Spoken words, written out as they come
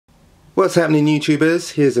What's happening,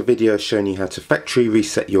 YouTubers? Here's a video showing you how to factory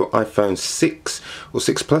reset your iPhone 6 or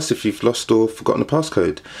 6 Plus if you've lost or forgotten a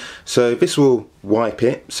passcode. So this will wipe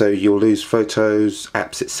it, so you'll lose photos,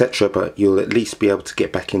 apps, etc., but you'll at least be able to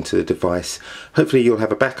get back into the device. Hopefully you'll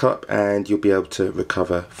have a backup and you'll be able to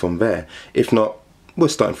recover from there. If not, we're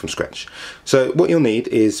starting from scratch. So what you'll need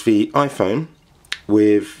is the iPhone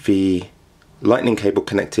with the lightning cable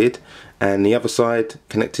connected and the other side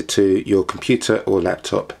connected to your computer or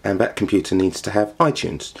laptop, and that computer needs to have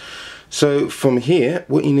iTunes. So from here,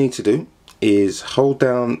 what you need to do is hold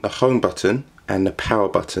down the home button and the power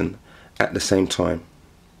button at the same time,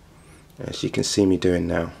 as you can see me doing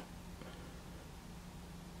now.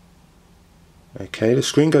 Okay, the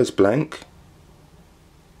screen goes blank.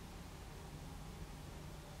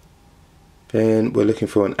 Then we're looking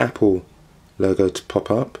for an Apple logo to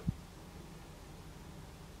pop up,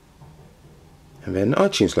 and then the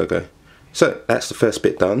iTunes logo. So that's the first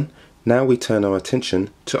bit done. Now we turn our attention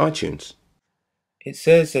to iTunes. It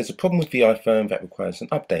says there's a problem with the iPhone that requires an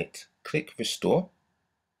update. Click Restore.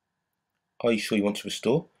 Are you sure you want to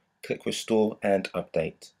restore? Click Restore and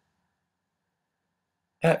Update.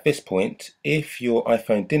 At this point, if your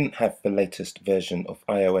iPhone didn't have the latest version of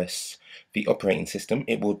iOS, the operating system,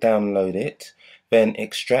 it will download it, then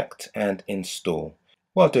extract and install.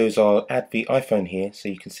 What I'll do is I'll add the iPhone here so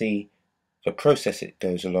you can see the process it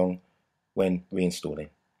goes along when reinstalling.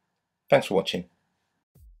 Thanks for watching.